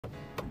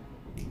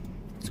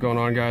What's going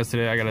on, guys?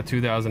 Today I got a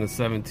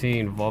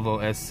 2017 Volvo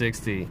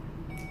S60.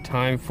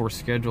 Time for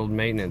scheduled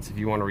maintenance. If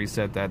you want to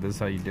reset that, this is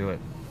how you do it.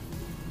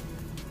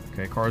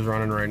 Okay, car's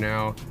running right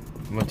now.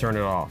 I'm gonna turn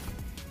it off.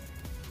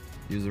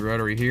 Use the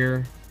rotary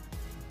here.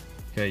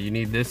 Okay, you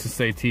need this to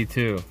say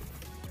T2.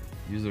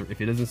 If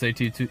it doesn't say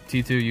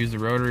T2, use the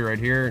rotary right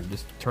here.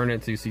 Just turn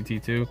it to see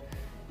T2.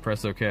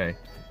 Press OK. It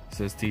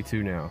says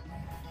T2 now.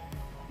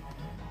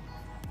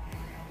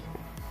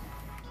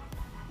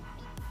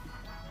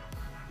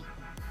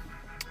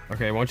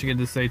 Okay, once you get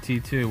to say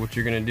T2, what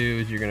you're going to do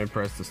is you're going to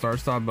press the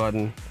start stop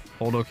button,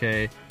 hold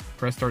OK,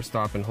 press start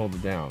stop and hold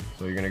it down.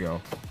 So you're going to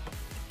go.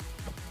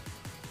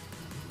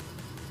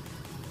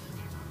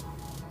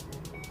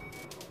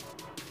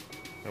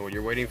 And what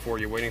you're waiting for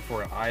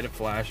an eye to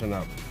flash in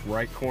the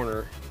right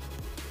corner.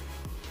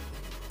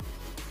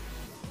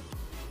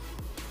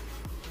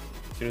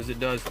 As soon as it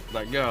does,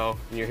 let go,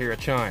 and you hear a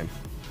chime.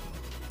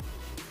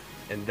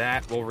 And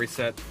that will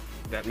reset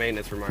that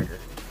maintenance reminder.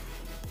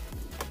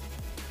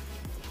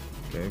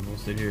 Okay, we'll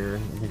sit here.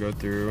 We can go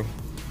through.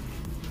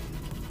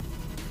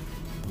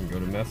 We can go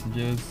to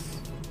messages.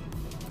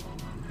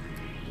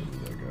 Where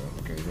did that go?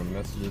 Okay, go to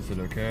messages, hit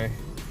OK.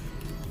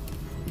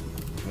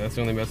 And that's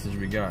the only message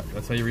we got.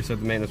 That's how you reset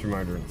the maintenance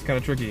reminder. It's kind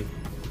of tricky.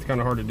 It's kind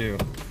of hard to do.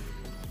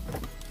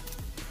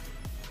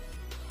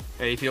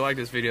 Hey, if you like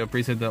this video,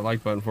 please hit that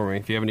like button for me.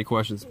 If you have any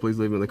questions, please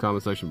leave them in the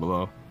comment section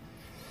below.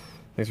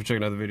 Thanks for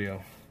checking out the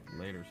video.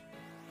 Laters.